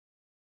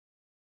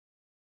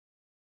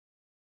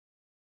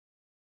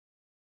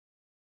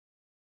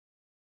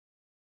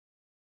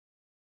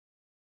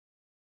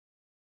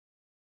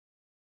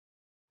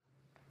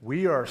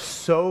We are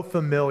so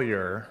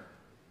familiar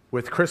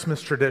with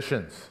Christmas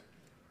traditions,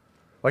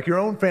 like your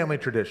own family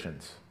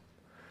traditions.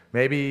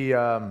 Maybe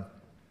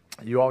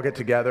you all get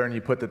together and you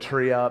put the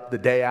tree up the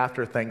day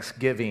after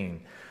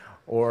Thanksgiving,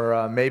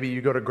 or maybe you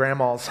go to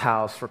grandma's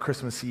house for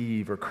Christmas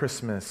Eve or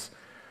Christmas,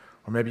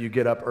 or maybe you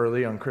get up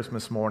early on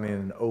Christmas morning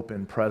and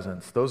open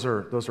presents. Those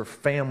are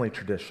family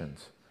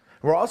traditions.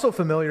 We're also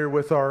familiar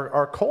with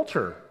our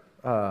culture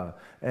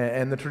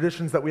and the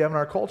traditions that we have in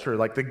our culture,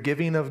 like the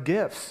giving of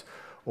gifts,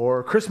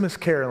 or Christmas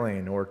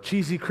caroling, or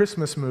cheesy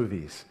Christmas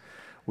movies.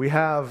 We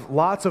have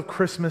lots of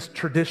Christmas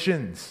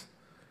traditions.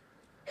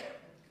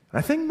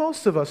 I think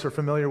most of us are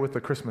familiar with the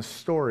Christmas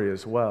story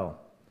as well.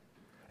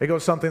 It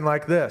goes something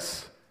like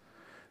this.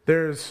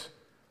 There's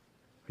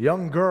a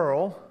young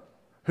girl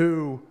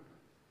who...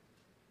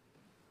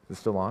 Is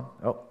it still on?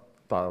 Oh,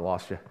 thought I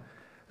lost you.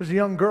 There's a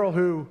young girl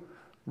who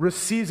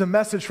receives a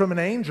message from an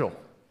angel.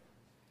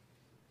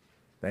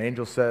 The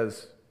angel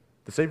says,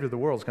 the Savior of the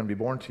world is going to be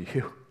born to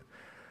you.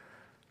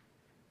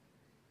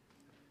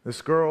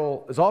 This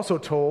girl is also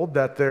told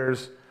that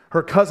there's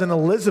her cousin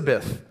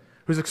Elizabeth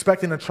who's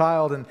expecting a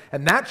child,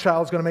 and that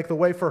child is going to make the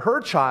way for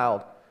her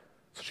child.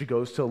 So she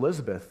goes to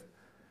Elizabeth.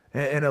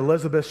 And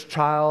Elizabeth's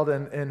child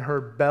in her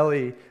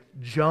belly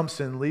jumps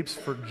and leaps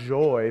for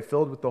joy,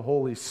 filled with the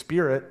Holy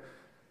Spirit,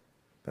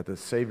 that the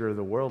Savior of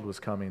the world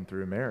was coming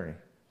through Mary.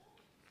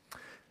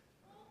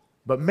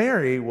 But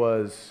Mary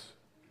was,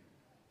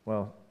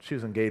 she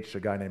was engaged to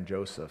a guy named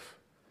Joseph.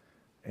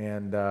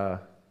 And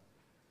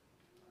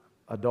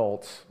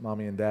adults,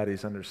 mommy and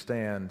daddies,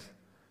 understand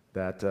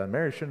that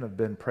Mary shouldn't have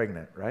been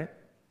pregnant, right?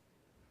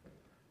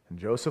 And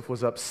Joseph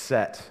was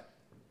upset.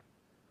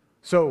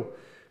 So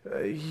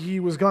he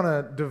was going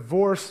to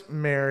divorce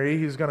Mary.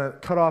 He was going to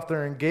cut off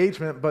their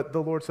engagement, but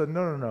the Lord said,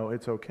 no,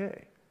 it's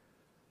okay.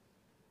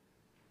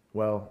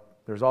 Well,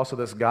 there's also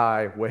this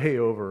guy way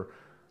over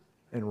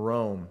in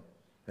Rome,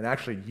 and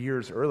actually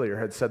years earlier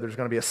had said there's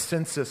going to be a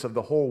census of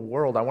the whole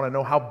world. I want to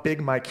know how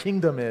big my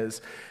kingdom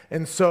is.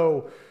 And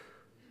so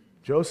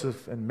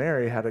Joseph and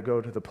Mary had to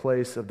go to the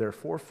place of their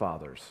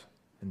forefathers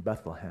in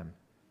Bethlehem.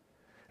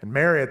 And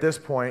Mary at this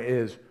point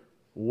is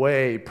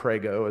way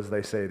prego, as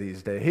they say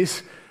these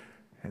days.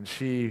 And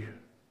she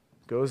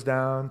goes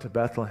down to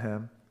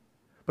Bethlehem.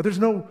 But there's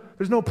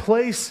no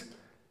place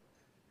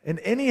in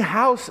any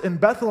house in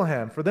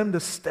Bethlehem for them to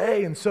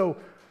stay. And so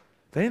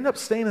they end up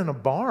staying in a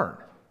barn.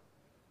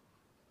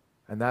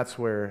 And that's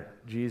where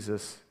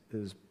Jesus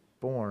is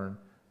born.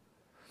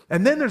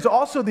 And then there's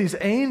also these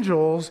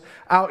angels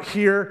out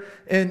here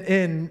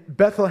in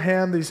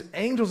Bethlehem. These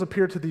angels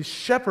appear to these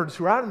shepherds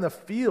who are out in the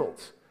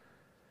fields.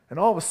 And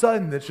all of a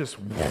sudden, it's just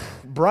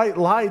bright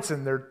lights,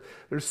 and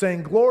they're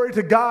saying, "Glory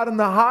to God in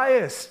the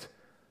highest."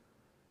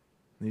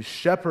 And these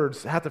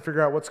shepherds have to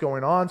figure out what's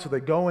going on, so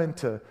they go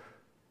into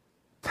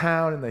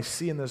town, and they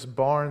see in this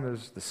barn,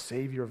 there's the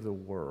Savior of the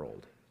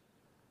world.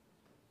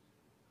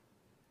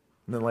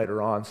 And then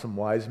later on, some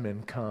wise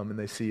men come, and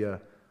they see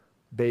a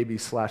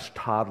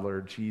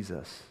baby/toddler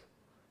Jesus.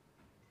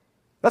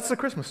 That's the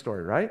Christmas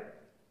story, right?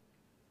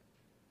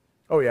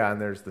 Oh yeah, and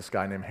there's this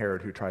guy named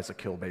Herod who tries to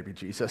kill baby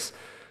Jesus.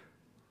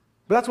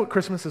 But that's what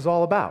Christmas is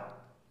all about.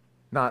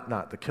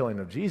 Not the killing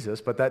of Jesus,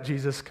 but that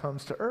Jesus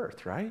comes to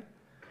earth, right?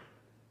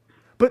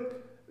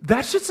 But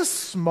that's just a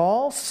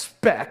small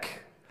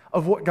speck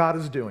of what God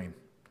is doing.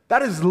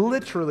 That is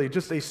literally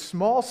just a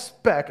small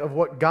speck of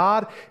what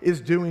God is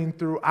doing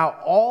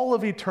throughout all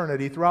of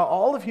eternity, throughout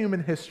all of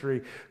human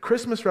history.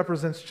 Christmas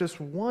represents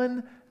just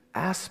one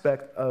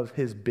aspect of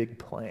his big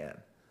plan.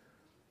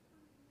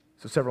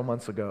 So several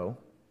months ago,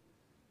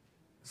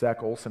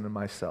 Zach Olson and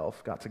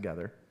myself got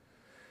together,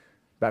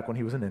 back when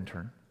he was an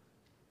intern.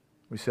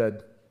 We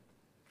said,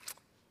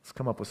 let's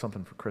come up with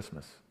something for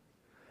Christmas.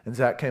 And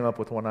Zach came up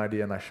with one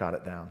idea, and I shot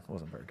it down. It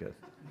wasn't very good.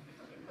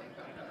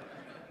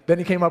 Then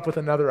he came up with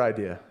another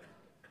idea.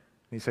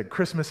 He said,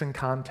 Christmas in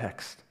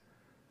context.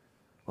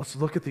 Let's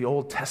look at the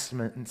Old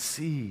Testament and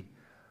see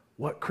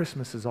what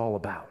Christmas is all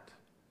about.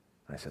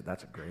 And I said,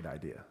 that's a great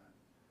idea.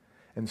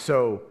 And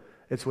so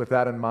it's with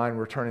that in mind,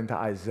 we're turning to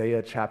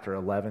Isaiah chapter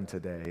 11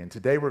 today. And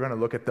today we're going to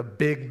look at the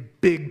big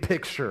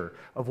picture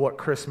of what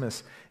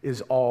Christmas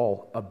is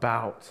all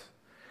about.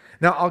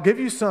 Now, I'll give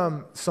you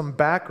some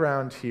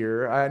background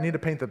here. I need to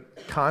paint the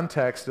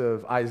context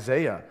of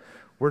Isaiah.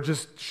 We're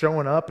just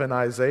showing up in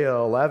Isaiah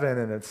 11,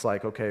 and it's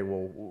like, okay,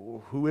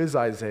 well, who is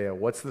Isaiah?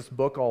 What's this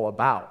book all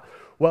about?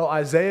 Well,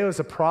 Isaiah is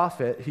a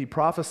prophet. He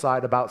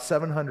prophesied about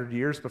 700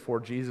 years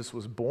before Jesus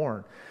was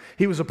born.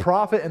 He was a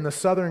prophet in the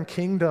southern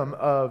kingdom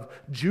of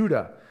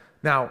Judah.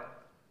 Now,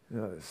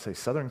 say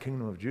southern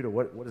kingdom of Judah,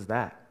 what is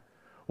that?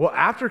 Well,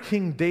 after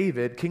King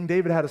David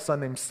had a son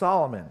named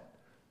Solomon.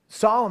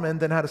 Solomon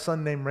then had a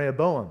son named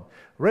Rehoboam.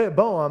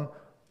 Rehoboam,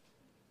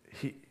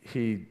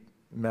 he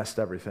messed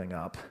everything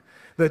up.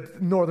 The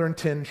northern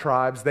 10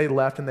 tribes, they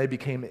left and they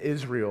became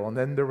Israel. And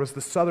then there was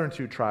the southern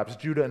 2 tribes,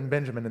 Judah and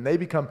Benjamin, and they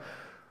become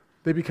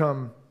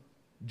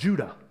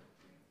Judah.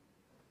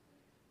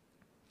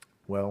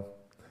 Well,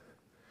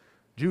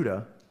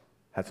 Judah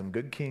had some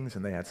good kings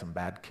and they had some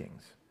bad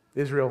kings.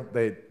 Israel,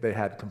 they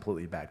had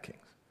completely bad kings.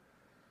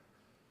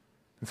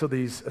 And so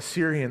these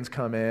Assyrians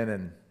come in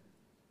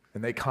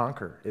and they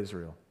conquer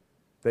Israel.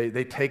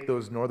 They take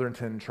those northern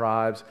 10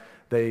 tribes,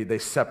 they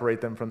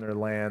separate them from their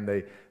land,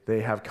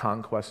 they have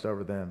conquest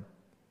over them.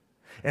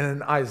 And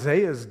in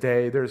Isaiah's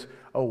day, there's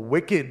a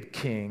wicked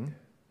king.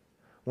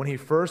 When he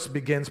first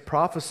begins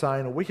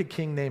prophesying, a wicked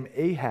king named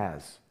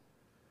Ahaz.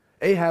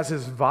 Ahaz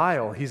is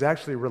vile. He's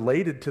actually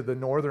related to the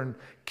northern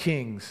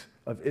kings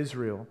of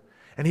Israel.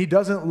 And he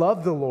doesn't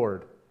love the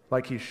Lord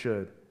like he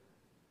should.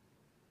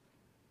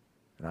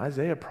 And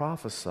Isaiah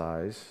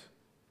prophesies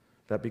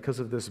that because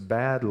of this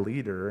bad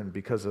leader and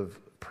because of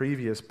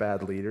previous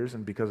bad leaders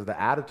and because of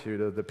the attitude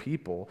of the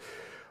people,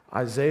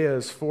 Isaiah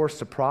is forced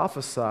to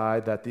prophesy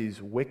that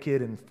these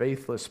wicked and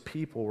faithless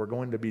people were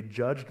going to be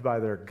judged by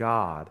their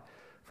God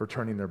for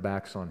turning their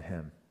backs on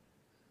him.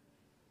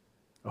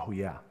 Oh,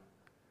 yeah.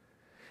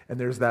 And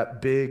there's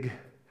that big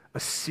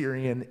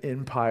Assyrian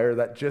empire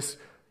that just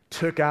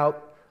took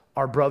out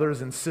our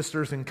brothers and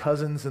sisters and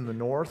cousins in the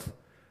north.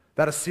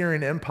 That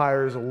Assyrian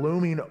empire is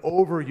looming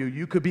over you.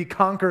 You could be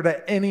conquered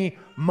at any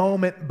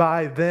moment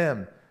by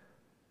them.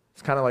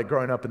 It's kind of like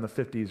growing up in the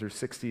 50s or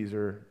 60s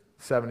or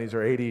 70s or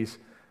 80s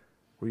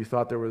where you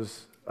thought there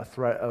was a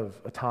threat of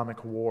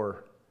atomic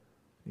war.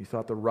 You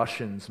thought the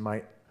Russians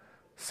might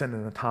send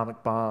an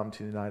atomic bomb to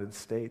the United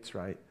States,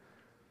 right?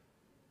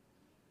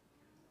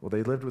 Well,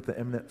 they lived with the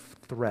imminent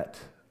threat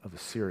of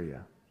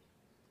Assyria.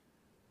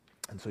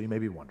 And so you may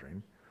be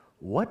wondering,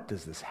 what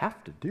does this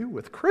have to do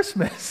with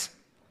Christmas?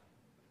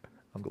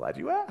 I'm glad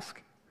you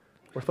asked,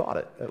 or thought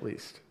it at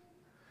least.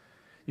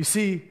 You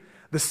see,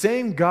 the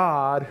same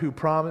God who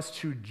promised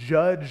to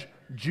judge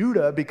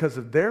Judah because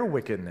of their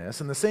wickedness,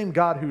 and the same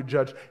God who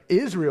judged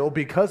Israel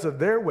because of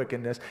their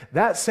wickedness,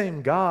 that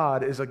same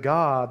God is a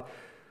God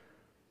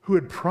who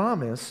had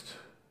promised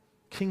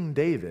King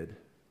David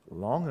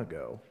long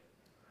ago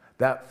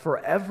that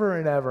forever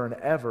and ever and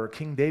ever,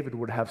 King David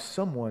would have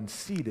someone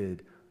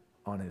seated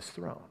on his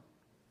throne.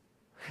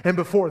 And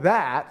before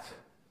that,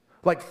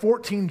 like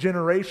 14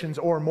 generations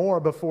or more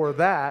before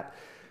that,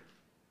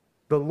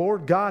 the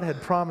Lord God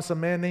had promised a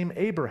man named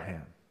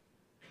Abraham.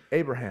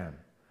 Abraham,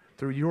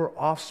 through your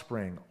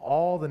offspring,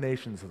 all the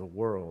nations of the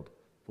world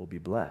will be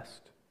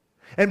blessed.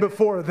 And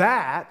before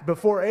that,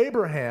 before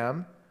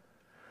Abraham,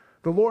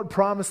 the Lord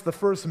promised the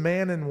first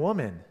man and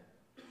woman,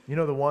 you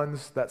know, the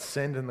ones that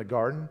sinned in the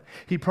garden?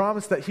 He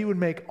promised that he would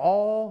make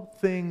all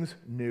things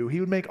new. He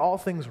would make all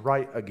things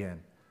right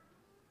again.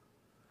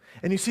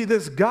 And you see,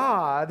 this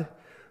God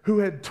who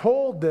had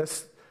told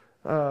this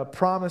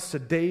promise to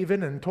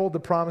David and told the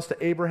promise to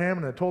Abraham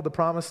and had told the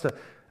promise to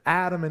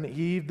Adam and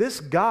Eve, this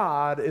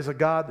God is a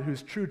God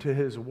who's true to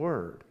his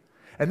word.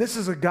 And this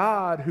is a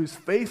God who's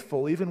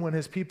faithful even when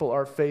his people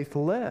are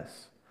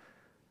faithless.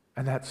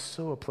 And that's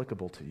so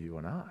applicable to you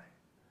and I.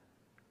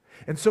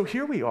 And so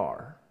here we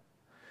are,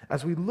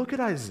 as we look at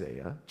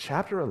Isaiah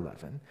chapter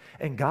 11,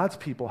 and God's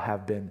people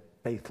have been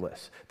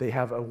faithless. They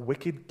have a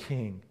wicked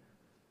king.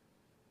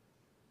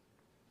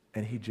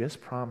 And he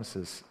just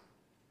promises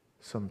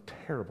some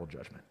terrible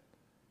judgment.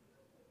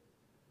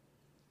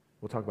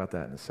 We'll talk about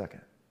that in a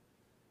second.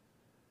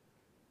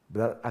 But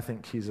that, I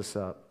think, tees us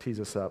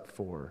up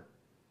for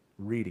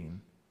reading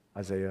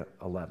Isaiah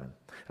 11. And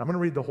I'm going to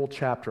read the whole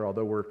chapter,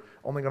 although we're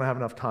only going to have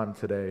enough time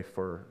today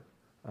for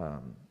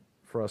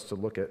us to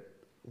look at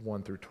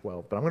 1 through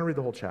 12. But I'm going to read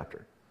the whole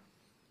chapter.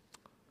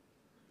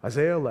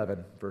 Isaiah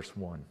 11, verse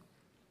 1.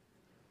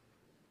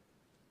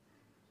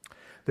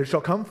 There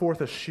shall come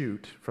forth a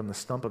shoot from the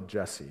stump of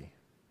Jesse,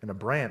 and a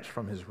branch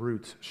from his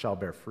roots shall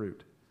bear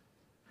fruit.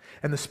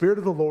 And the Spirit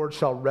of the Lord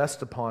shall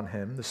rest upon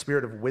him, the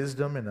Spirit of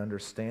wisdom and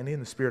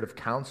understanding, the Spirit of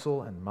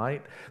counsel and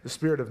might, the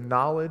Spirit of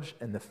knowledge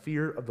and the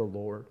fear of the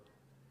Lord.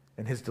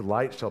 And his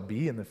delight shall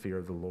be in the fear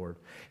of the Lord.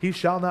 He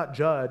shall not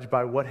judge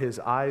by what his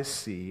eyes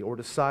see, or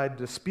decide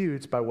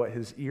disputes by what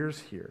his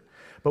ears hear.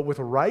 But with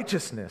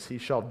righteousness he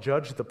shall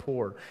judge the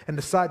poor, and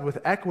decide with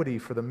equity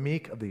for the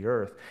meek of the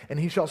earth. And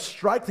he shall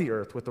strike the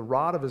earth with the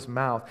rod of his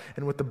mouth,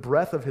 and with the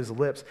breath of his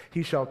lips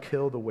he shall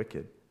kill the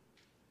wicked.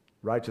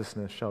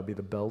 Righteousness shall be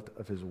the belt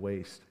of his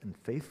waist, and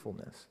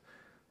faithfulness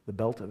the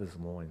belt of his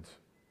loins.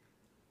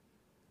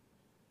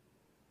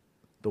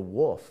 The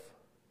wolf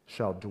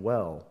shall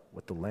dwell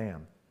with the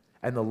lamb,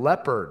 and the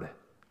leopard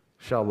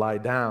shall lie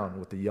down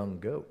with the young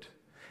goat,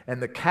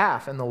 and the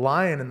calf and the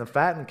lion and the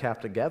fattened calf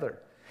together,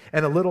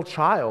 and a little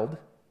child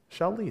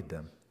shall lead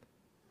them.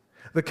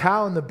 The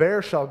cow and the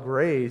bear shall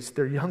graze,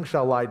 their young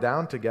shall lie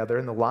down together,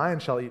 and the lion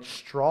shall eat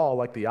straw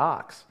like the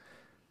ox.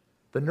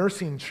 The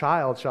nursing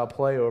child shall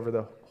play over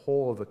the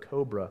hole of the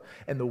cobra,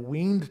 and the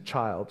weaned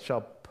child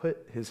shall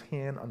put his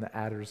hand on the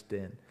adder's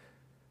den.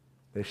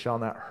 They shall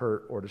not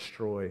hurt or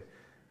destroy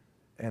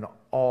in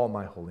all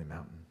my holy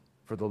mountain.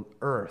 For the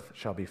earth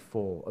shall be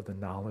full of the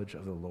knowledge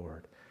of the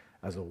Lord,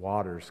 as the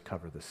waters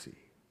cover the sea.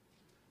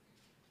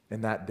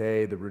 In that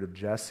day, the root of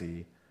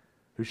Jesse,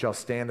 who shall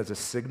stand as a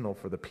signal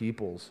for the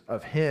peoples,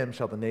 of him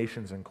shall the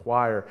nations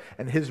inquire,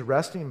 and his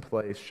resting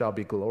place shall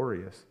be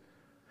glorious.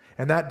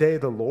 And that day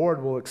the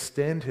Lord will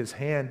extend his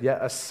hand yet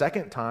a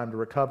second time to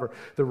recover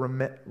the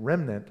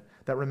remnant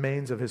that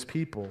remains of his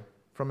people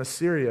from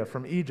Assyria,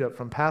 from Egypt,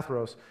 from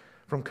Pathros,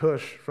 from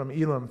Cush, from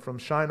Elam, from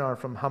Shinar,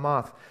 from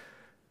Hamath,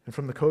 and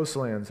from the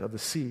coastlands of the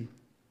sea.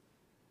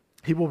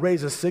 He will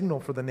raise a signal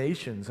for the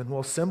nations and will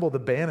assemble the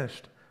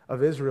banished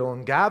of Israel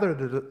and gather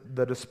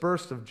the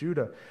dispersed of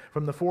Judah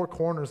from the four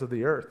corners of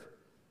the earth.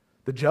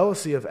 The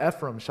jealousy of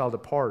Ephraim shall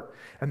depart,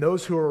 and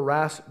those who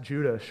harass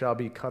Judah shall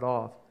be cut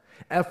off.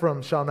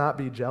 Ephraim shall not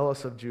be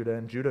jealous of Judah,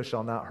 and Judah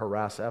shall not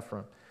harass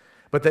Ephraim.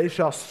 But they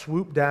shall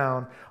swoop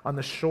down on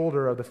the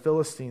shoulder of the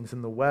Philistines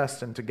in the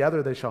west, and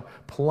together they shall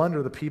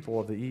plunder the people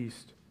of the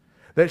east.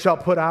 They shall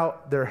put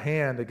out their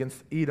hand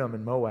against Edom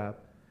and Moab,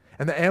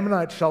 and the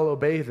Ammonites shall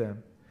obey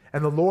them.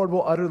 And the Lord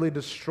will utterly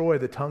destroy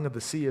the tongue of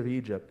the sea of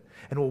Egypt,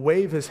 and will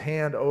wave his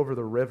hand over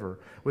the river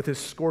with his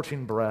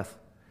scorching breath,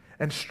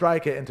 and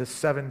strike it into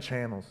 7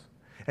 channels.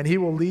 And he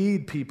will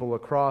lead people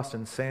across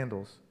in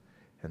sandals.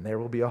 And there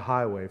will be a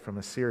highway from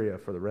Assyria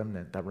for the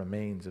remnant that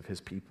remains of his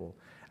people,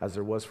 as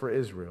there was for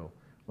Israel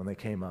when they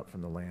came up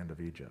from the land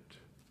of Egypt.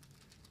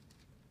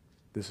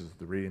 This is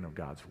the reading of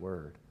God's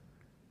word.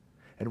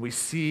 And we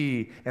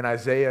see in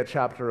Isaiah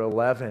chapter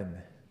 11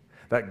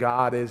 that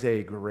God is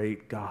a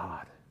great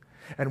God.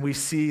 And we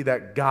see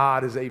that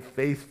God is a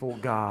faithful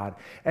God.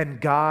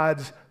 And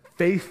God's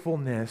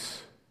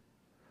faithfulness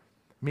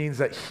means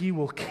that he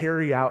will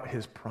carry out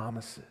his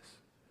promises.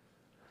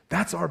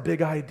 That's our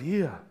big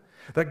idea.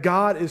 That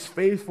God is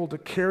faithful to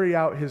carry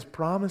out his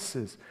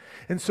promises.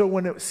 And so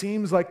when it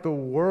seems like the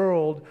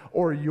world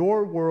or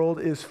your world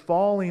is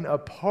falling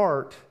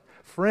apart,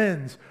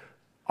 friends,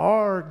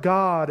 our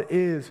God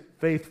is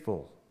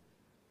faithful.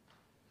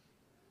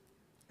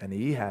 And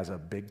he has a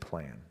big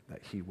plan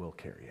that he will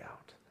carry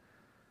out.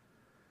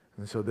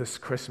 And so this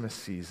Christmas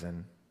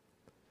season,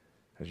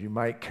 as you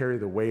might carry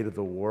the weight of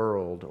the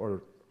world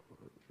or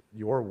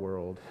your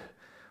world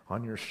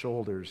on your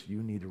shoulders,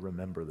 you need to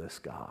remember this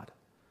God.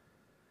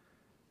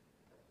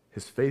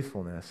 His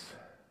faithfulness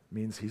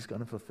means he's going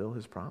to fulfill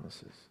his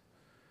promises.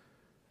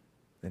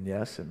 And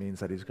yes, it means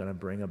that he's going to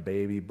bring a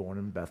baby born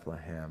in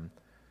Bethlehem,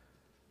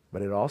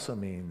 but it also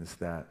means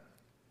that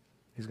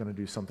he's going to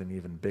do something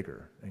even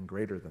bigger and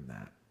greater than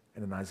that.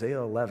 And in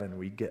Isaiah 11,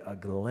 we get a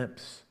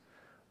glimpse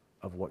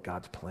of what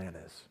God's plan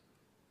is.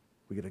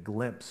 We get a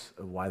glimpse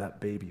of why that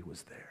baby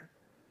was there.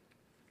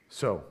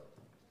 So,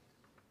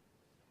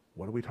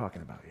 what are we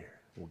talking about here?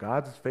 Well,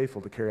 God's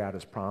faithful to carry out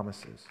his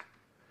promises.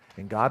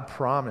 And God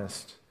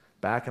promised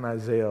back in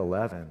Isaiah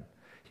 11,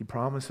 he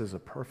promises a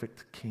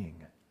perfect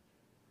king.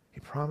 He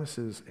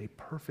promises a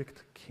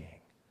perfect king.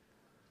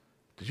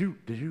 Did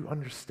you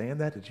understand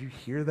that? Did you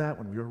hear that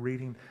when we were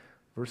reading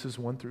verses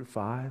 1 through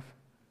 5?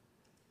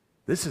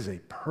 This is a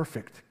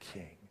perfect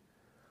king,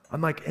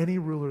 unlike any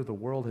ruler the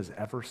world has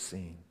ever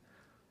seen.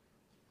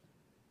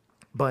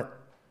 But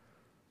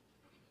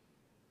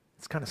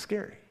it's kind of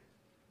scary.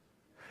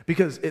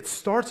 Because it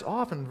starts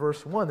off in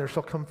verse 1, there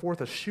shall come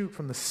forth a shoot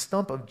from the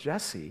stump of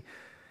Jesse,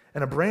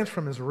 and a branch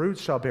from his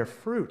roots shall bear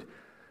fruit.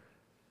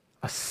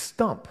 A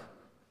stump.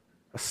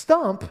 A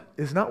stump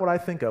is not what I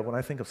think of when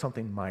I think of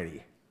something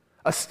mighty.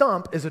 A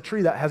stump is a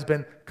tree that has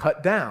been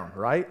cut down,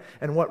 right?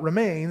 And what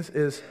remains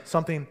is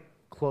something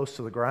close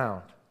to the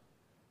ground.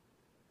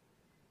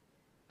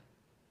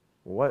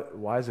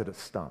 Why is it a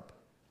stump?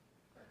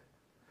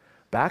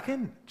 Back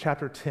in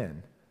chapter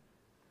 10,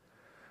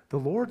 the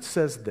Lord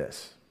says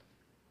this.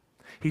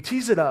 He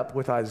tees it up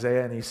with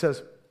Isaiah and he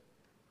says,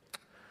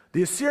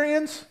 the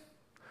Assyrians,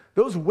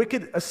 those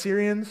wicked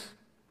Assyrians,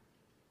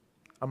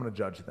 I'm going to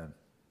judge them.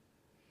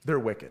 They're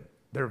wicked.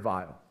 They're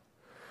vile.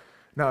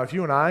 Now, if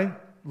you and I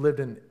lived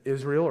in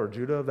Israel or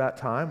Judah of that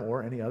time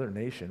or any other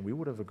nation, we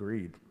would have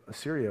agreed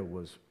Assyria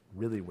was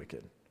really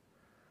wicked.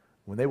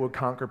 When they would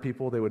conquer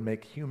people, they would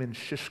make human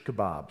shish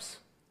kebabs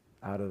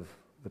out of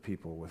the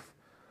people.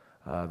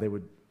 They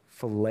would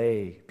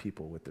fillet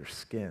people with their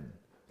skin.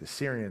 The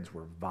Assyrians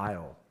were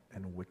vile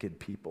and wicked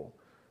people,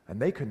 and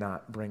they could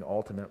not bring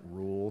ultimate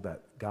rule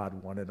that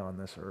God wanted on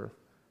this earth.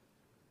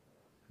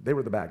 They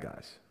were the bad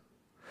guys.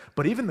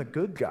 But even the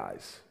good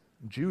guys,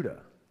 Judah,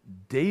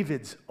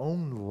 David's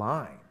own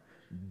line,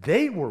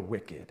 they were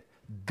wicked.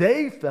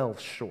 They fell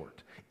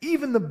short.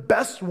 Even the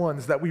best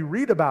ones that we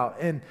read about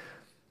in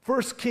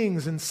 1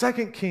 Kings and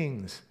 2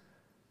 Kings,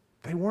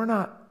 they were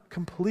not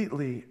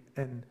completely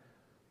and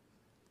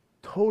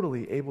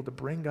totally able to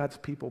bring God's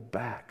people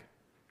back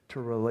to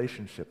a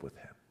relationship with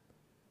him.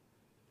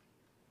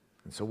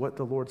 And so what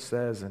the Lord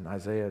says in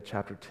Isaiah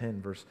chapter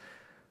 10, verse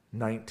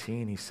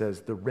 19, he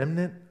says, the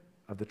remnant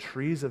of the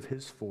trees of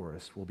his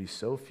forest will be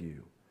so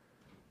few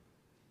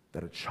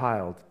that a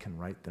child can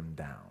write them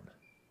down.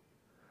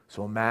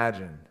 So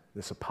imagine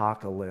this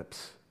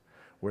apocalypse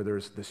where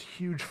there's this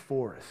huge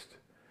forest.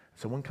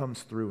 Someone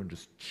comes through and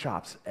just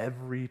chops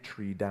every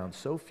tree down,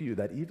 so few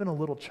that even a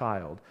little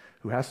child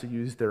who has to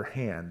use their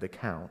hand to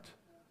count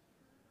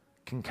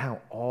can count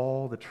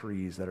all the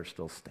trees that are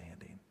still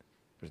standing.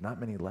 There's not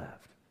many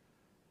left.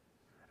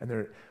 And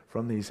they're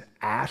from these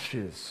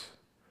ashes,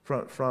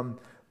 from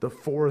The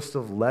forest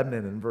of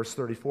Lebanon in verse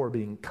 34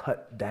 being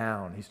cut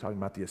down. He's talking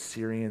about the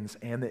Assyrians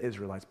and the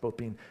Israelites both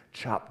being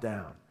chopped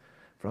down.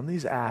 From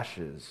these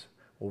ashes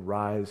will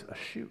rise a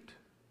shoot.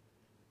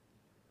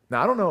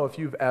 Now, I don't know if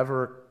you've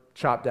ever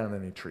chopped down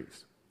any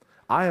trees.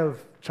 I have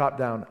chopped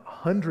down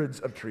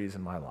hundreds of trees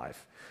in my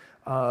life.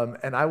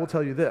 And I will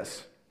tell you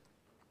this.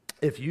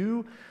 If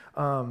you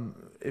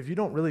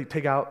don't really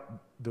take out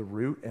the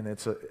root and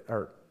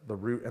the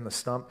root and the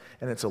stump,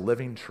 and it's a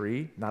living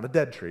tree, not a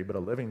dead tree, but a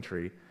living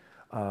tree,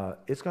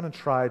 it's going to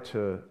try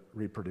to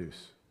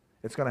reproduce.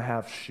 It's going to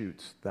have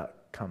shoots that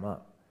come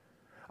up.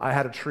 I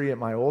had a tree at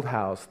my old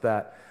house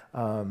that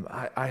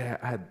I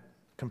had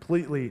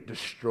completely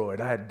destroyed.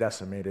 I had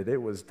decimated.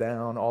 It was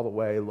down all the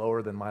way,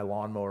 lower than my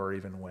lawnmower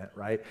even went,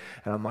 right?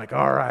 And I'm like,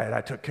 all right,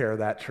 I took care of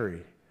that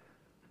tree.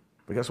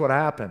 But guess what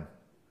happened?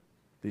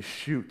 These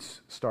shoots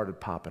started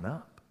popping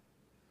up.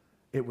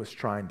 It was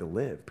trying to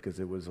live because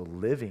it was a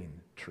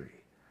living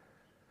tree.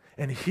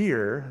 And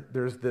here,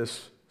 there's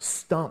this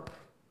stump.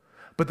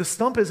 But the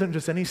stump isn't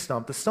just any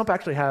stump. The stump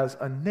actually has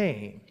a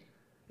name.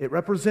 It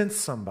represents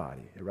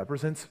somebody. It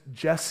represents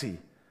Jesse.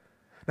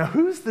 Now,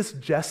 who's this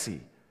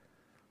Jesse?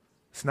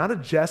 It's not a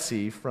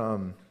Jesse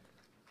from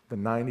the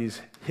 90s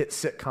hit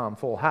sitcom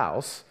Full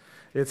House.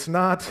 It's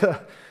not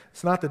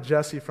the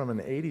Jesse from an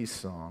 80s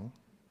song.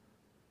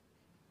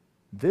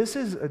 This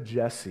is a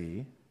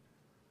Jesse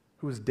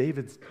who was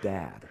David's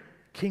dad,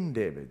 King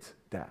David's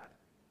dad.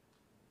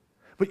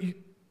 But you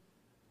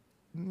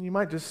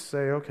might just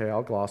say, okay,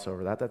 I'll gloss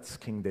over that. That's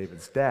King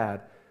David's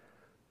dad.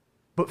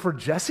 But for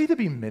Jesse to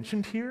be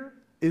mentioned here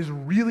is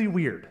really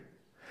weird.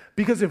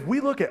 Because if we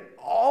look at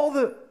all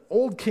the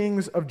old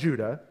kings of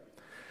Judah,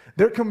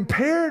 they're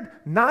compared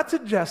not to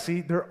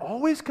Jesse, they're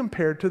always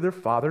compared to their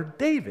father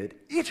David,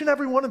 each and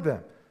every one of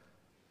them.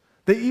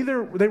 They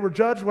were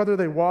judged whether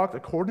they walked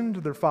according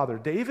to their father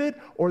David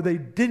or they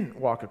didn't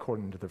walk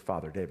according to their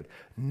father David.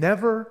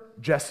 Never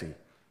Jesse.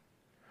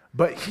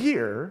 But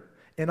here,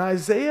 in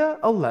Isaiah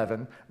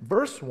 11,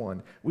 verse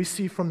 1, we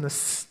see from the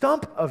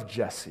stump of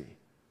Jesse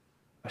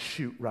a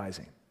shoot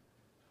rising.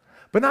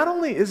 But not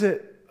only is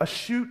it a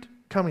shoot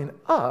coming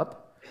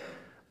up,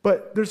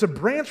 but there's a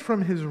branch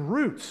from his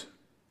roots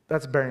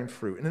that's bearing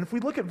fruit. And if we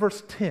look at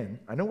verse 10,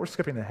 I know we're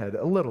skipping ahead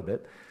a little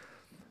bit,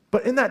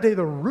 but in that day,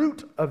 the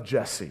root of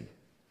Jesse,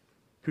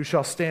 who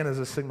shall stand as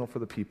a signal for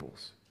the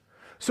peoples.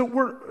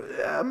 So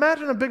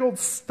imagine a big old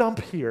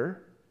stump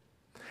here,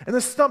 and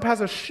the stump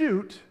has a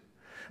shoot,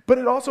 but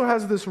it also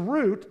has this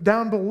root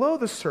down below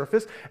the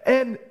surface,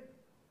 and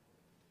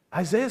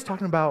Isaiah's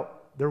talking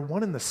about they're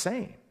one and the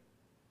same.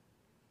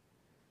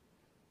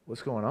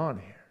 What's going on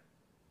here?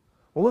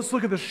 Well, let's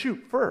look at the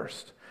shoot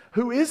first.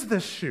 Who is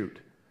this shoot?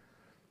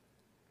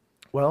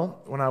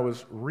 Well, when I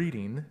was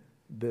reading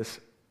this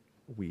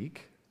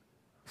week,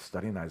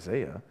 studying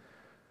Isaiah,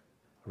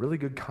 a really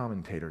good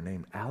commentator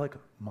named Alec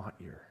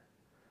Motyer,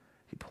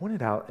 he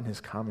pointed out in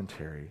his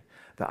commentary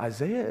that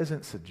Isaiah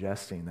isn't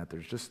suggesting that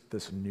there's just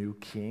this new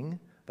king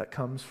that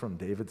comes from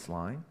David's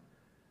line,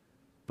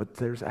 but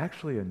there's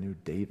actually a new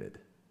David.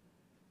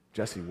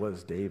 Jesse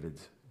was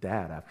David's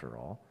dad, after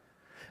all.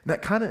 And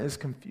that kind of is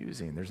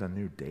confusing. There's a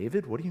new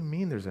David? What do you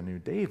mean there's a new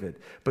David?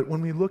 But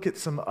when we look at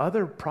some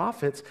other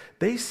prophets,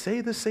 they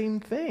say the same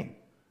thing.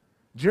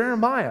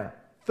 Jeremiah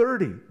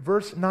 30,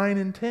 verse 9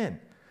 and 10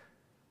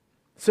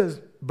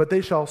 says, "But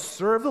they shall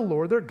serve the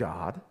Lord their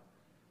God,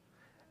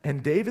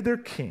 and David their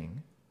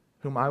king,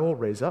 whom I will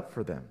raise up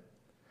for them.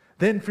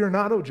 Then fear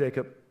not, O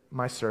Jacob,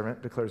 my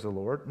servant, declares the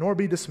Lord, nor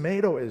be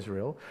dismayed, O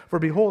Israel, for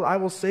behold, I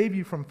will save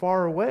you from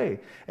far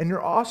away, and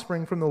your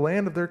offspring from the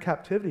land of their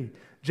captivity.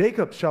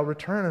 Jacob shall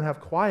return and have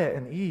quiet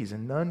and ease,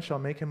 and none shall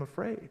make him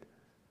afraid."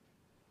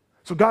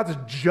 So God's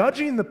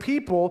judging the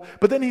people,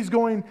 but then he's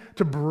going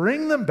to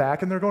bring them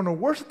back, and they're going to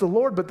worship the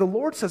Lord, but the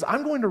Lord says,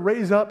 I'm going to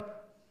raise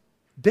up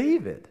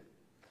David.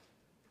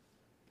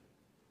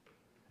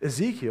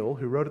 Ezekiel,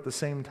 who wrote at the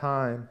same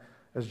time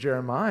as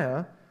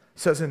Jeremiah,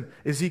 says in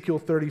Ezekiel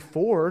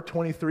 34,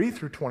 23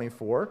 through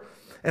 24,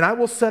 "And I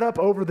will set up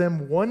over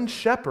them one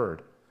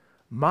shepherd,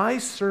 my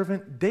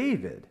servant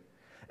David,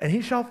 and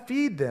he shall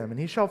feed them,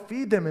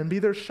 and be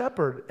their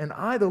shepherd, and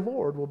I, the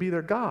Lord, will be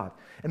their God.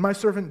 And my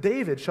servant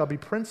David shall be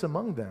prince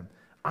among them.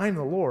 I am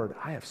the Lord,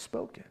 I have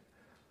spoken."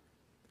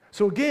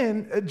 So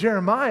again,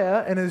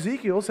 Jeremiah and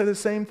Ezekiel say the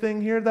same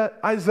thing here that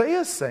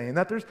Isaiah is saying,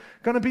 that there's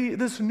going to be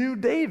this new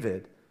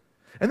David.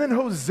 And then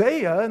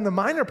Hosea and the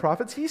minor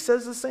prophets, he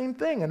says the same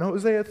thing in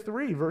Hosea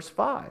 3, verse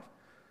 5.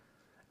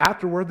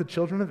 "Afterward, the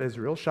children of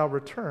Israel shall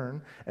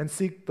return and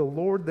seek the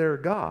Lord their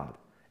God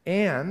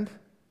and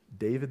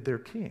David their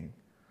king.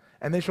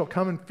 And they shall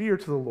come in fear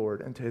to the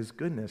Lord and to his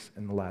goodness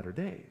in the latter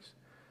days."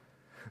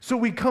 So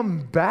we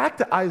come back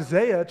to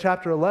Isaiah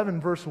chapter 11,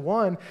 verse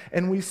 1,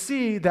 and we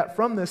see that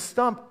from this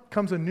stump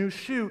comes a new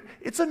shoot.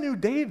 It's a new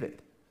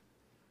David.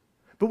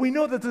 But we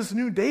know that this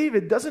new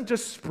David doesn't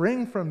just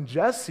spring from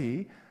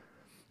Jesse,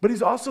 but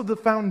he's also the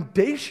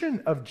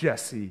foundation of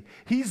Jesse.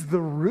 He's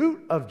the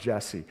root of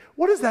Jesse.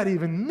 What does that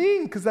even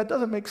mean? Because that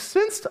doesn't make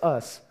sense to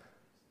us.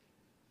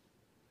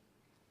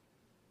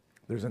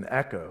 There's an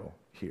echo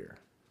here.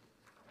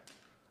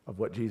 of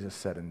what Jesus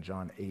said in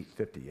John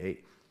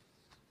 8:58.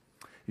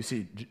 You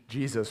see,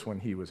 Jesus, when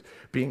he was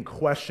being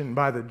questioned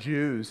by the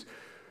Jews,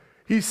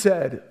 he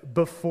said,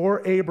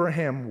 "Before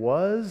Abraham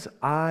was,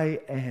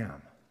 I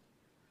am."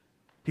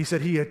 He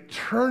said he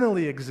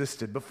eternally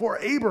existed before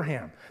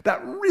Abraham,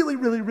 that really,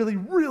 really, really,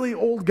 really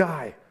old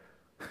guy.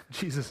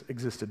 Jesus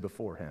existed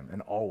before him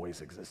and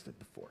always existed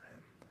before him.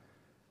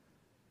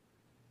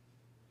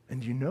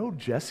 And you know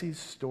Jesse's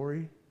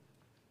story?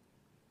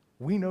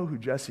 We know who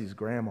Jesse's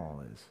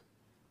grandma is,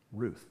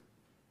 Ruth.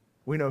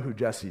 We know who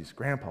Jesse's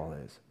grandpa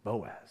is,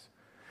 Boaz.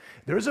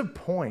 There's a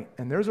point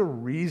and there's a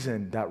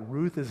reason that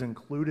Ruth is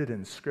included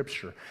in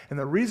Scripture. And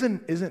the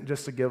reason isn't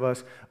just to give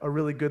us a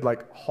really good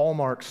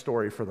Hallmark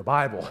story for the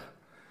Bible.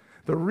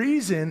 The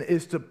reason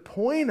is to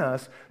point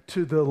us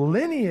to the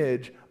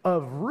lineage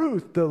of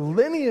Ruth, the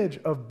lineage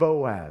of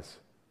Boaz.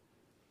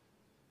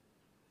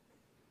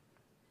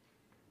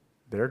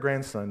 Their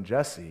grandson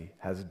Jesse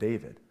has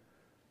David.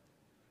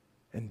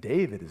 And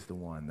David is the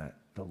one that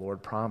the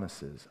Lord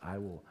promises, I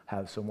will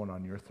have someone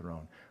on your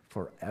throne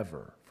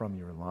forever from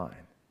your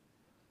line.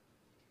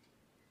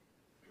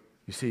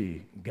 You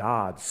see,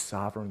 God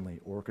sovereignly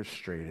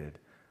orchestrated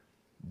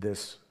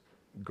this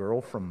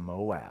girl from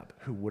Moab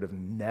who would have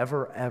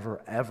never,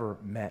 ever, ever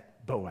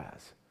met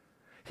Boaz.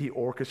 He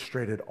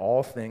orchestrated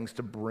all things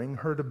to bring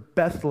her to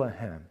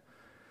Bethlehem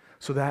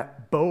so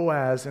that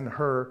Boaz and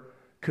her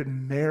could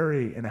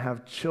marry and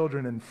have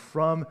children, and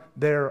from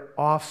their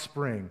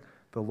offspring,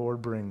 the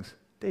Lord brings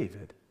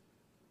David.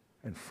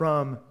 And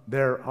from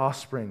their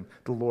offspring,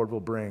 the Lord will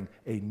bring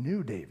a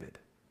new David.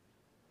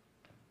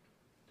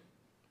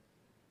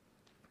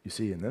 You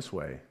see, in this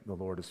way, the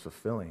Lord is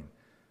fulfilling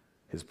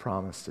his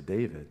promise to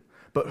David.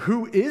 But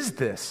who is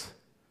this?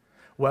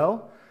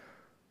 Well,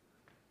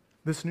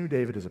 this new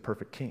David is a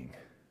perfect king,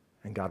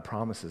 and God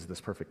promises this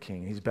perfect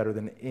king. He's better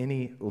than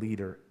any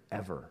leader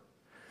ever.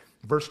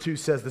 Verse 2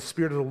 says, the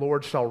Spirit of the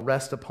Lord shall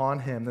rest upon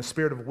him, the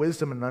Spirit of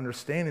wisdom and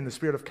understanding, the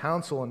Spirit of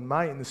counsel and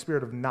might, and the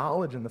Spirit of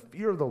knowledge and the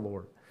fear of the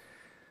Lord.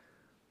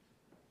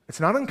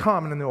 It's not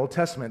uncommon in the Old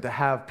Testament to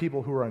have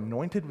people who are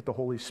anointed with the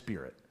Holy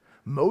Spirit.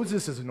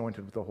 Moses is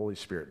anointed with the Holy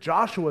Spirit.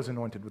 Joshua is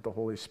anointed with the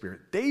Holy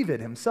Spirit.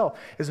 David himself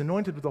is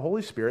anointed with the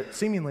Holy Spirit,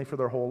 seemingly for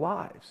their whole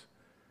lives.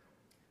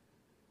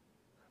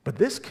 But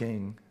this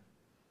king,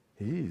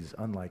 he's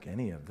unlike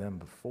any of them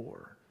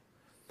before.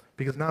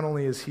 Because not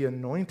only is he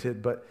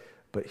anointed, but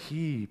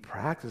he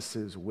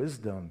practices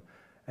wisdom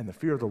and the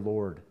fear of the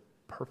Lord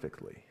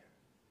perfectly.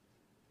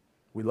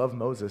 We love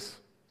Moses,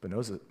 but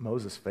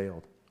Moses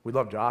failed. We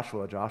love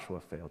Joshua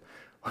failed.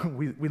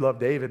 We love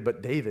David,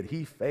 but David,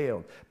 he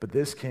failed. But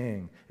this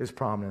king is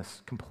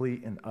promised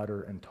complete and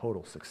utter and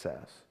total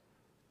success.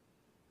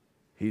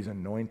 He's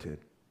anointed.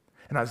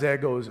 And Isaiah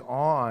goes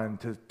on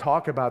to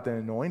talk about the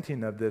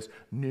anointing of this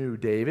new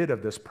David,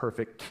 of this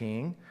perfect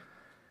king,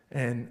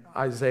 in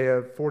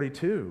Isaiah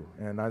 42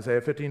 and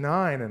Isaiah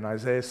 59 and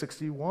Isaiah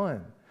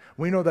 61.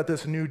 We know that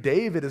this new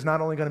David is not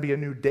only going to be a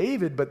new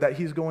David, but that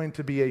he's going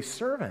to be a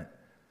servant,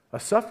 a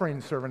suffering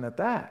servant at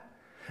that.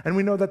 And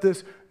we know that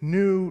this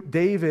new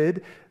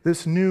David,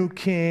 this new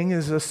king,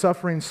 is a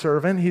suffering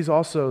servant. He's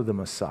also the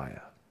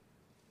Messiah.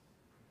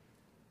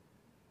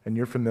 And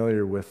you're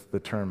familiar with the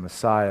term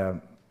Messiah,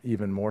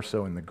 even more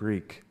so in the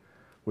Greek,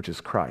 which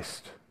is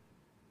Christ.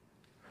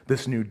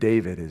 This new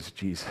David is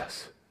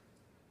Jesus.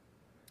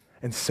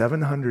 And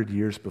 700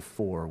 years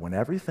before, when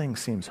everything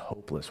seems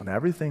hopeless, when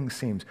everything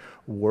seems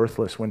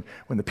worthless, when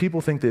the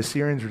people think the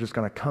Assyrians are just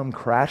going to come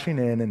crashing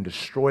in and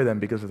destroy them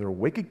because of their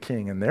wicked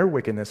king and their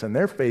wickedness and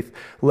their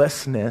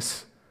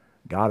faithlessness,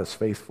 God is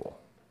faithful.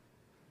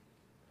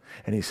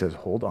 And he says,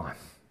 hold on,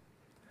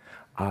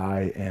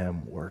 I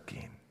am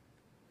working.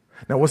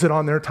 Now, was it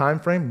on their time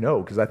frame?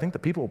 No, because I think the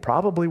people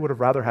probably would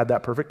have rather had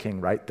that perfect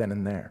king right then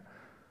and there.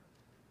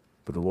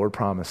 But the Lord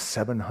promised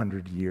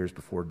 700 years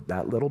before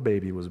that little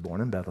baby was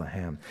born in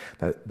Bethlehem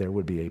that there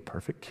would be a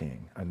perfect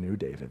king, a new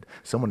David,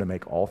 someone to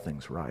make all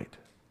things right.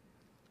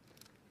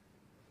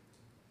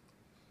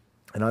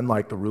 And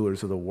unlike the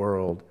rulers of the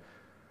world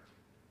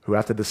who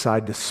have to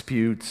decide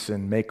disputes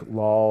and make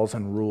laws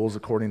and rules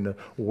according to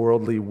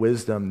worldly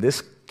wisdom,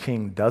 this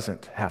king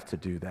doesn't have to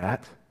do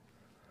that.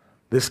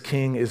 This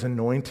king is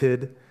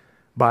anointed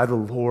by the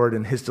Lord,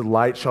 and his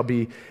delight shall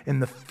be in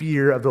the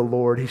fear of the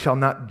Lord. He shall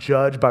not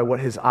judge by what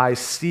his eyes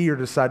see or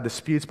decide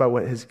disputes by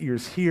what his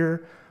ears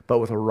hear, but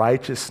with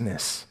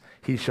righteousness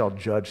he shall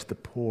judge the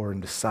poor and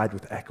decide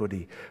with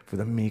equity for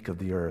the meek of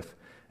the earth.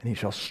 And he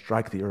shall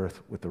strike the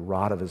earth with the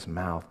rod of his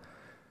mouth,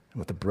 and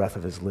with the breath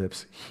of his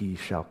lips he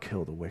shall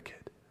kill the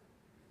wicked.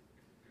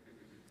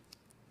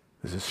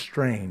 This is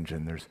strange,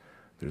 and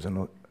there's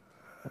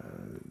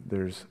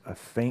a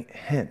faint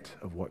hint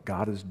of what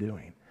God is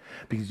doing.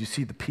 Because you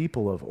see, the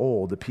people of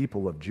old, the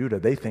people of Judah,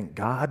 they think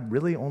God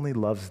really only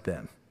loves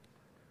them.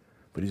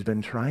 But he's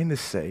been trying to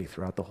say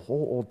throughout the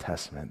whole Old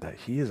Testament that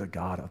he is a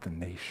God of the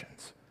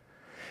nations.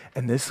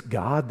 And this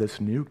God, this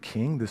new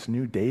king, this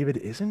new David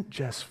isn't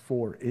just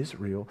for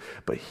Israel,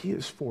 but he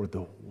is for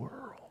the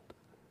world.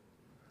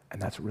 And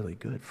that's really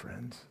good,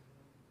 friends.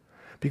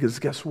 Because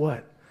guess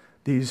what?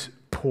 These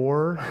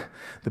poor,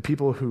 the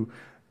people who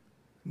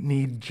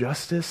need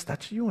justice,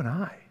 that's you and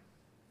I.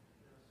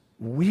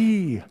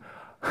 We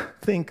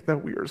think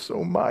that we are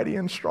so mighty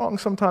and strong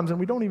sometimes, and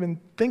we don't even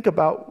think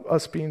about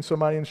us being so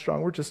mighty and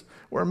strong.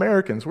 We're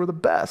Americans. We're the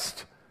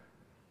best.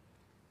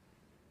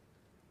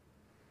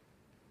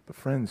 But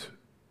friends,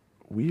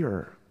 we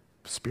are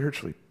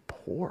spiritually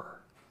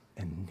poor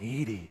and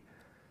needy.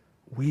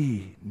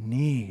 We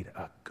need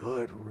a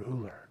good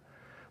ruler.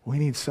 We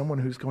need someone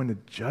who's going to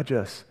judge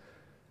us,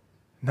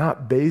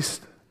 not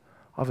based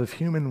off of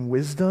human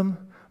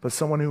wisdom, but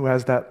someone who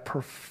has that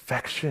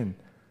perfection.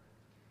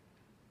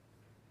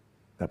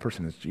 That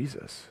person is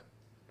Jesus.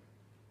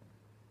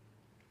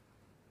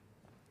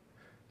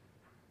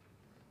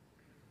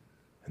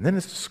 And then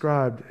it's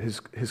described,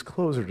 his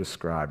clothes are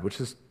described, which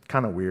is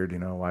kind of weird,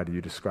 why do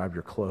you describe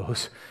your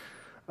clothes?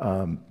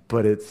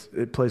 But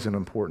it plays an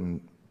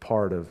important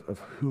part of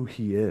who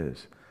he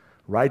is.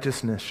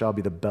 Righteousness shall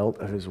be the belt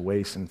of his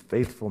waist, and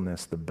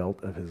faithfulness the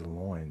belt of his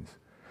loins.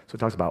 So it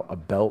talks about a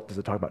belt. Does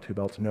it talk about two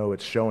belts? No,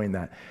 it's showing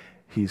that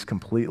he's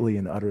completely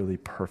and utterly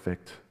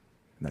perfect,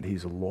 and that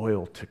he's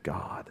loyal to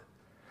God.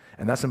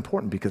 And that's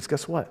important because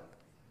guess what?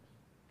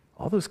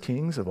 All those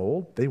kings of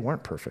old, they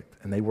weren't perfect,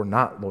 and they were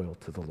not loyal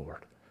to the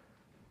Lord.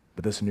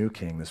 But this new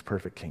king, this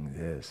perfect king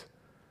is.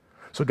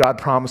 So God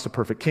promised a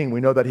perfect king.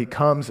 We know that he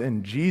comes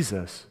in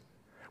Jesus.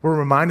 We're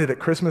reminded at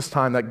Christmas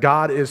time that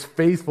God is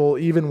faithful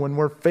even when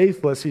we're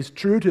faithless. He's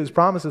true to his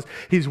promises.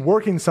 He's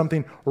working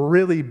something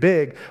really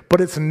big. But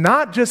it's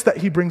not just that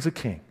he brings a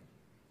king.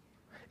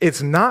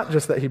 It's not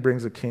just that he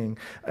brings a king,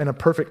 and a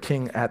perfect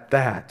king at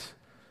that.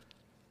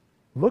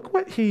 Look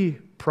what he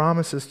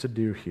promises to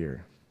do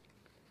here.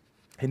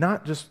 He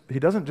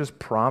doesn't just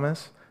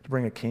promise to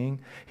bring a king.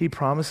 He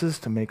promises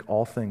to make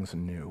all things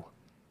new.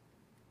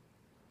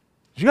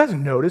 Did you guys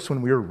notice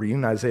when we were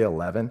reading Isaiah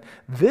 11?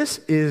 This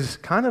is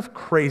kind of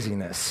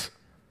craziness.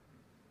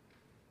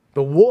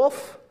 The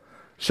wolf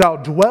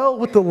shall dwell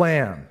with the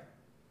lamb.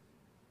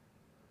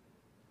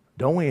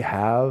 Don't we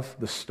have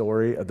the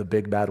story of the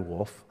big bad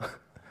wolf?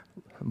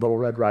 Little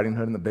Red Riding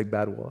Hood and the big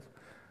bad wolf?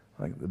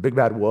 Like the big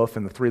bad wolf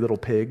and the three little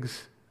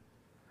pigs.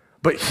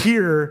 But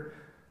here,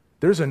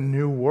 there's a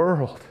new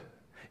world.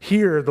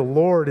 Here, the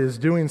Lord is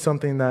doing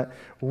something that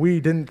we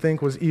didn't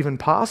think was even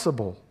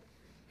possible.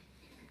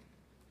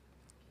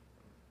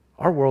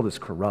 Our world is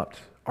corrupt.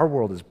 Our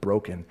world is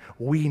broken.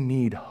 We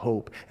need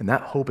hope, and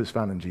that hope is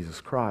found in Jesus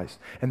Christ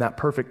and that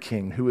perfect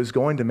King who is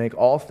going to make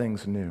all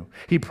things new.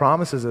 He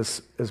promises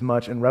us as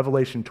much in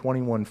Revelation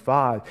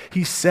 21:5.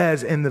 He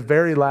says in the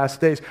very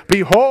last days,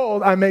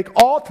 "Behold, I make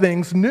all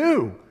things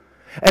new."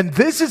 And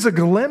this is a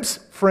glimpse,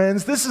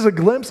 friends, this is a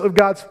glimpse of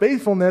God's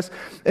faithfulness.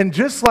 And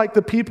just like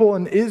the people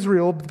in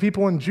Israel, the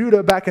people in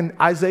Judah back in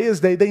Isaiah's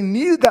day, they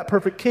needed that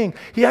perfect king.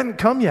 He hadn't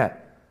come yet.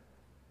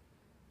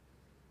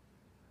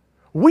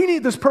 We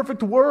need this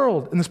perfect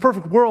world, and this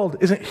perfect world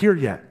isn't here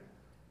yet,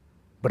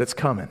 but it's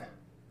coming.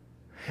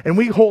 And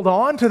we hold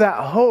on to that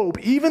hope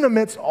even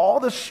amidst all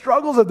the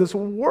struggles of this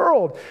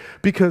world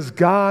because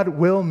God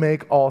will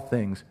make all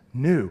things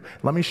new.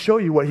 Let me show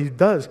you what he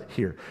does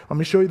here. Let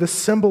me show you the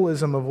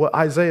symbolism of what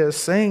Isaiah is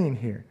saying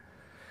here.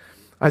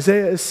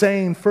 Isaiah is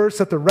saying first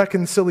that the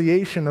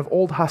reconciliation of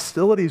old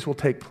hostilities will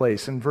take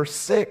place in verse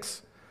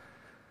 6.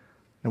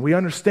 And we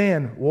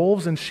understand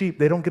wolves and sheep,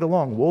 they don't get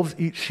along. Wolves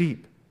eat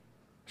sheep.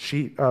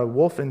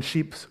 Wolf in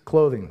sheep's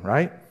clothing,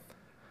 right?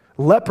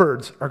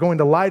 Leopards are going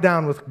to lie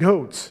down with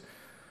goats.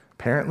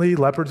 Apparently,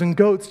 leopards and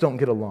goats don't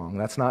get along.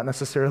 That's not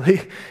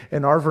necessarily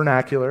in our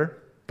vernacular,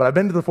 but I've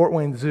been to the Fort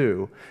Wayne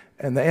Zoo,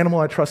 and the animal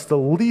I trust the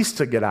least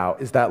to get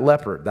out is that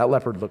leopard. That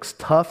leopard looks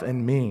tough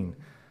and mean.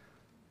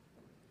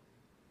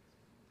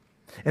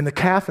 And the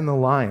calf and the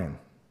lion,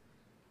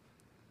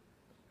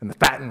 and the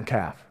fattened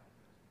calf.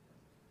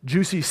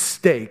 Juicy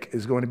steak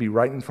is going to be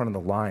right in front of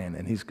the lion,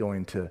 and he's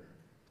going to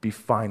be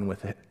fine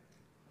with it.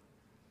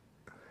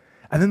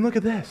 And then look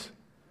at this.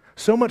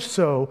 So much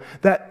so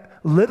that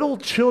little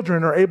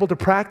children are able to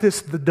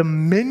practice the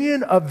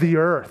dominion of the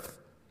earth.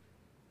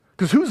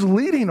 Because who's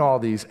leading all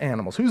these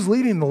animals? Who's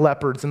leading the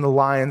leopards and the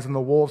lions and the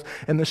wolves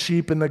and the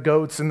sheep and the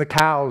goats and the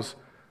cows?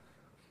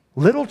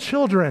 Little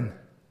children.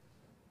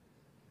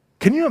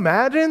 Can you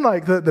imagine,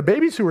 like the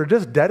babies who are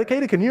just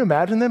dedicated, can you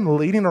imagine them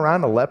leading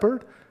around a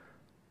leopard?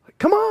 Like,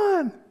 come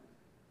on.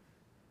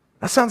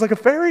 That sounds like a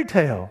fairy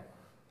tale.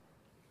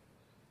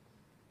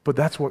 But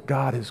that's what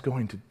God is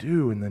going to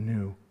do in the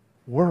new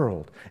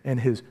world and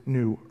his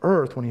new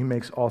earth when he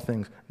makes all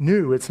things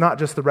new. It's not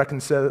just the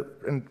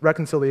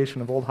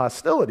reconciliation of old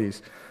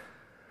hostilities,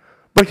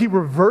 but he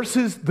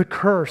reverses the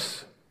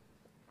curse.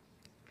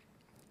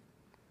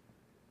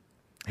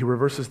 He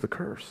reverses the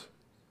curse.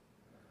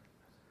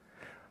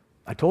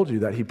 I told you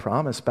that he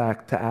promised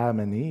back to Adam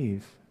and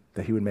Eve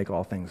that he would make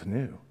all things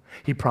new.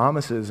 He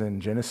promises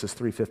in Genesis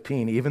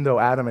 3:15, even though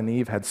Adam and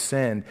Eve had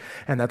sinned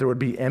and that there would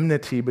be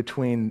enmity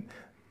between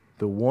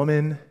the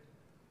woman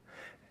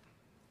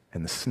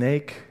and the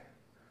snake,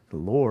 the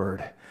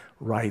Lord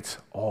rights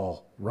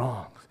all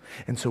wrongs.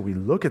 And so we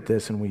look at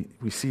this and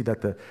we see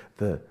that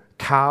the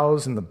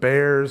cows and the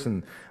bears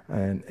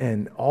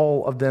and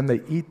all of them,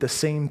 they eat the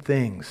same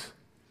things.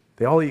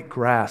 They all eat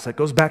grass. That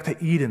goes back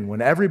to Eden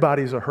when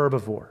everybody's a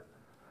herbivore.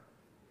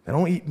 They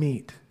don't eat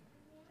meat.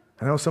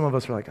 I know some of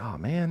us are like, oh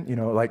man,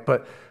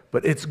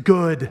 but it's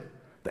good.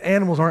 The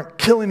animals aren't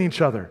killing each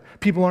other.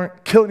 People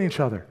aren't killing each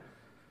other.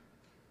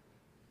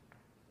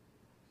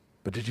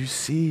 But did you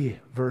see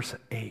verse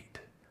 8?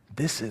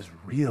 This is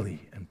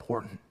really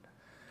important.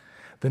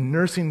 The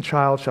nursing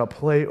child shall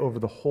play over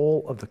the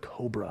hole of the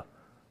cobra.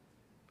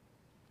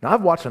 Now,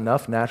 I've watched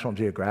enough National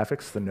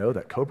Geographics to know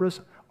that cobras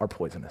are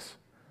poisonous,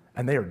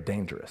 and they are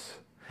dangerous.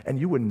 And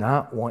you would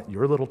not want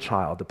your little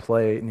child to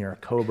play near a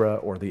cobra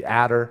or the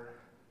adder.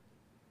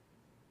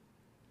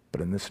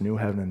 But in this new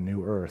heaven and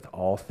new earth,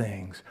 all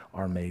things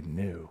are made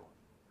new.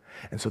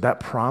 And so that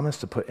promise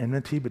to put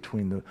enmity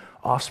between the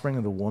offspring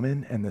of the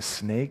woman and the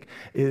snake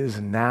is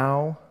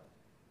now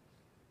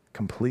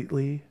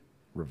completely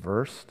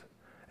reversed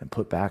and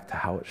put back to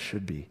how it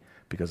should be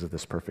because of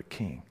this perfect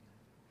king.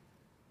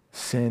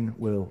 Sin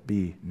will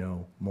be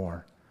no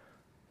more.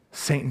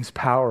 Satan's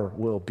power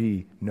will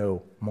be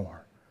no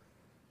more.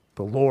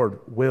 The Lord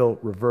will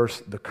reverse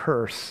the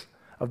curse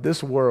of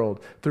this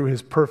world through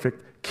his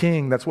perfect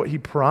king. That's what he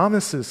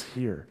promises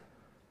here.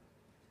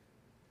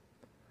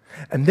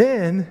 And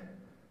then,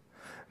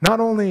 not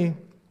only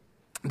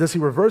does he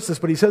reverse this,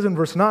 but he says in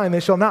verse 9, they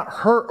shall not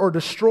hurt or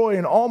destroy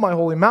in all my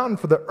holy mountain,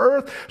 for the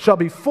earth shall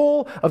be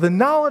full of the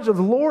knowledge of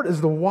the Lord as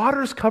the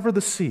waters cover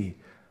the sea.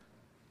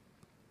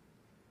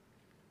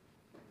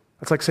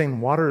 That's like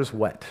saying water is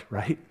wet,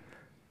 right?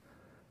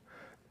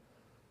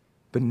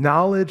 The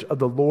knowledge of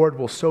the Lord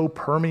will so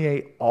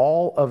permeate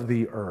all of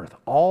the earth,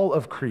 all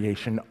of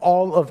creation,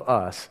 all of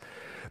us,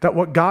 that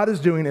what God is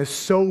doing is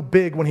so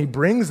big when he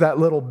brings that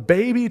little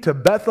baby to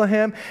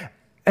Bethlehem,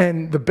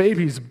 and the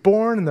baby's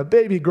born, and the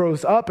baby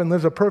grows up and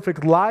lives a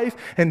perfect life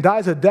and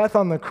dies a death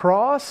on the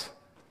cross.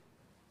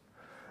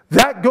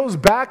 That goes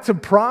back to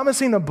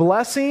promising a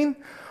blessing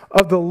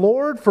of the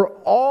Lord for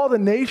all the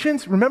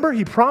nations. Remember,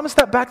 he promised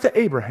that back to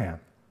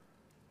Abraham.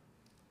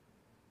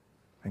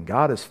 And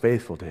God is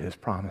faithful to his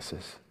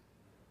promises.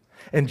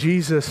 And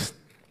Jesus,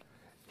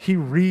 he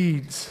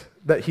reads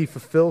that he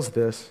fulfills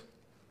this.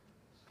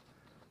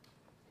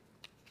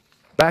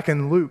 Back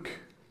in Luke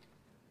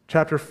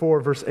chapter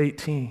 4, verse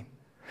 18.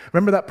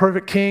 Remember that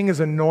perfect king is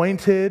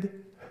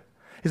anointed.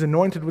 He's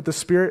anointed with the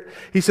Spirit.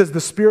 He says,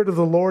 the Spirit of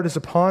the Lord is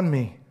upon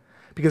me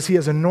because he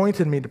has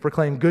anointed me to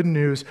proclaim good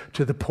news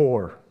to the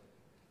poor.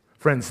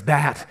 Friends,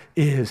 that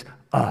is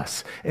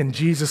us. And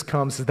Jesus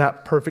comes as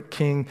that perfect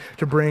king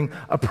to bring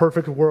a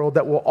perfect world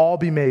that will all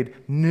be made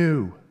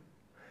new.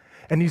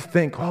 And you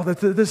think, oh,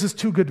 this is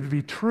too good to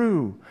be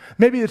true.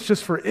 Maybe it's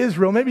just for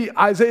Israel. Maybe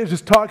Isaiah is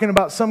just talking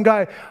about some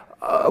guy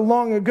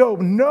long ago.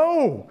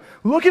 No.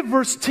 Look at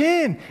verse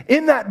 10.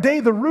 In that day,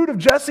 the root of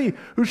Jesse,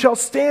 who shall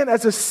stand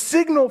as a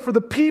signal for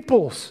the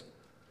peoples.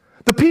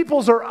 The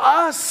peoples are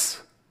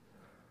us.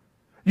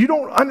 You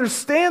don't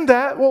understand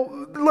that?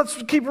 Well,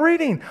 let's keep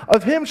reading.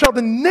 Of him shall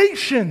the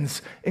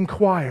nations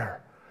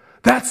inquire.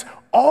 That's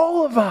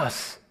all of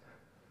us.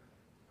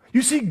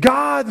 You see,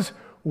 God's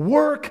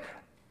work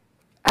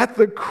at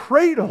the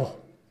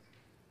cradle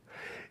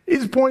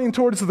is pointing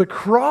towards the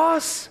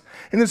cross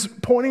and is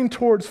pointing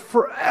towards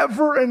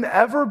forever and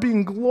ever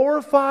being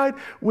glorified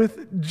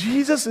with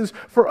Jesus, is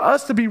for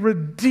us to be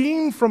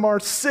redeemed from our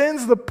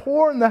sins, the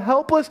poor and the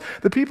helpless,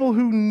 the people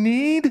who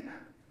need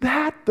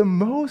that the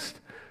most.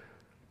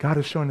 God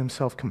is showing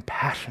himself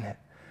compassionate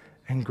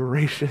and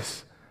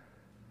gracious.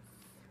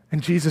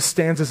 And Jesus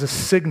stands as a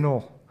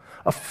signal,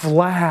 a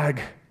flag,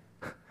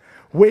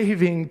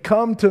 waving,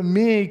 come to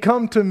me,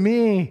 come to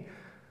me.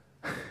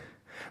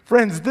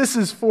 Friends, this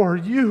is for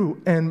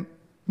you and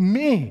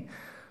me.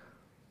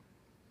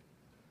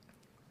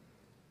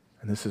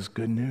 And this is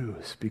good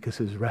news because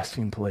his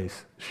resting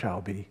place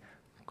shall be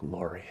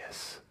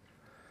glorious.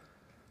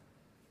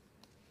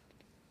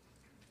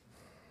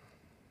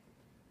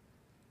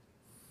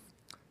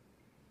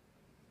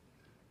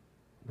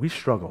 We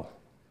struggle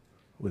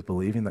with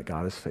believing that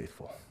God is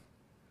faithful,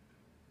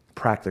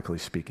 practically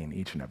speaking,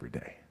 each and every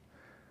day.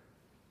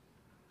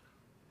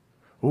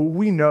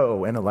 We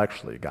know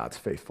intellectually God's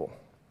faithful.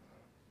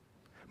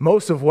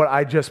 Most of what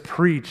I just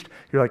preached,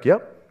 you're like,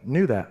 yep,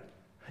 knew that.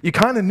 You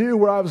kind of knew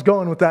where I was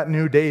going with that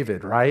new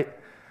David, right?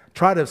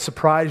 Try to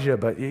surprise you,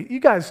 but you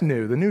guys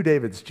knew the new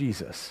David's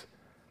Jesus.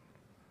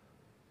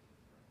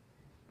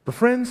 But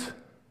friends,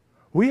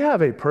 we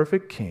have a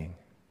perfect king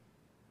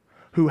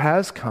who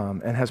has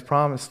come and has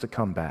promised to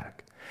come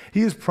back. He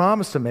has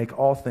promised to make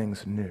all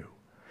things new.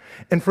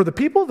 And for the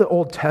people of the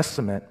Old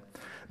Testament,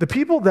 the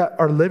people that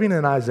are living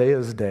in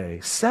Isaiah's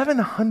day,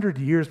 700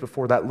 years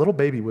before that little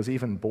baby was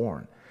even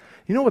born,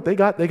 you know what they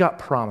got? They got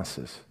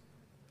promises.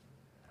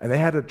 And they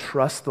had to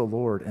trust the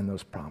Lord in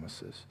those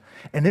promises.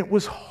 And it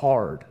was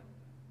hard.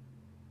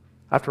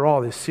 After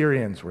all, the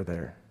Assyrians were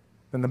there,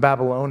 then the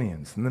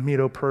Babylonians, then the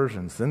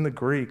Medo-Persians, then the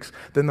Greeks,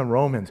 then the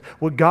Romans.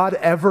 Would God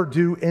ever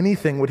do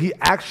anything? Would he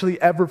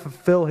actually ever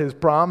fulfill his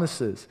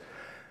promises?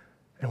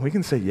 And we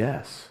can say,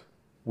 yes,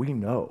 we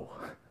know.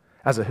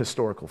 As a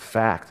historical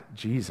fact,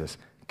 Jesus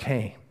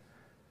came.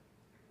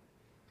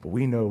 But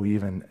we know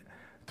even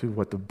through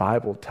what the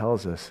Bible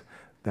tells us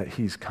that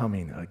he's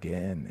coming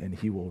again, and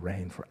he will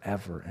reign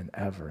forever and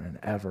ever and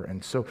ever.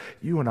 And so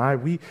you and I,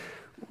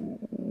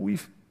 we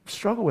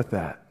struggle with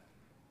that.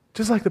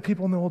 Just like the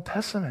people in the Old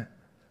Testament.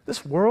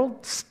 This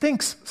world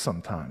stinks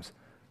sometimes,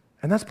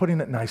 and that's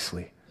putting it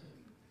nicely.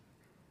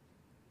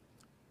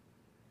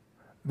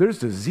 There's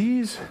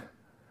disease,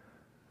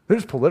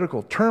 there's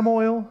political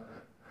turmoil,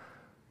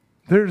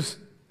 there's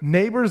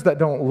neighbors that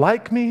don't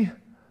like me.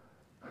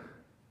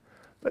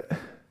 But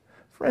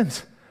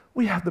friends,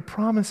 we have the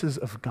promises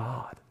of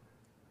God.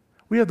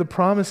 We have the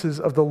promises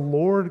of the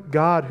Lord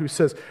God who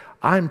says,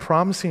 I'm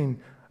promising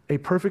a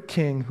perfect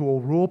king who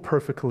will rule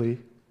perfectly,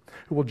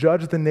 who will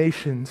judge the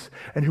nations,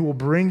 and who will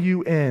bring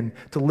you in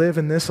to live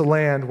in this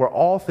land where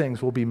all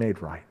things will be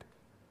made right.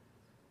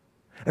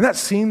 And that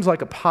seems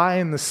like a pie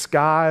in the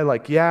sky,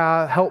 like,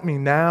 yeah, help me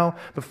now.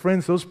 But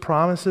friends, those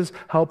promises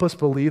help us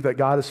believe that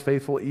God is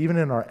faithful even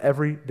in our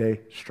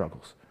everyday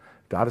struggles.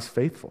 God is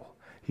faithful.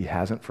 He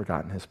hasn't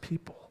forgotten his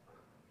people.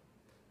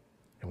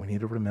 And we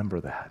need to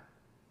remember that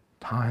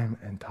time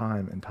and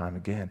time and time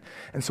again.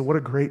 And so what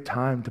a great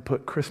time to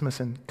put Christmas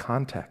in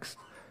context.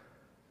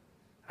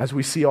 As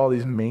we see all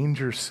these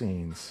manger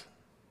scenes.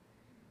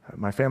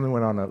 My family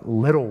went on a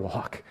little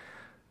walk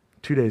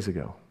 2 days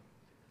ago.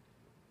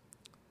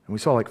 And we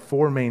saw like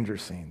 4 manger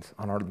scenes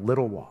on our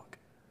little walk.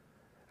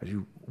 As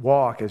you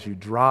walk, as you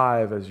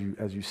drive, as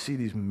you see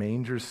these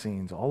manger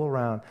scenes all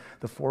around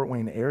the Fort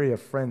Wayne area,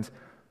 friends,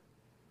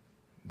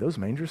 those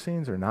manger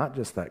scenes are not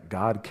just that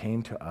God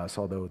came to us,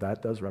 although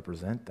that does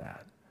represent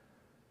that,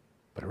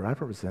 but it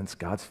represents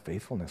God's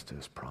faithfulness to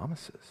his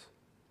promises.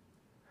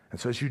 And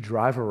so as you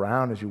drive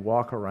around, as you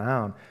walk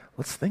around,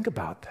 let's think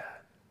about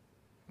that.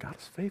 God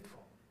is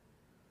faithful.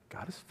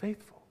 God is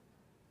faithful.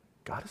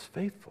 God is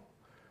faithful.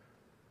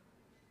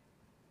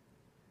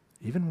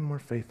 Even when we're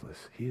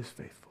faithless, he is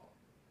faithful.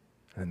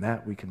 And in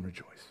that we can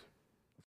rejoice.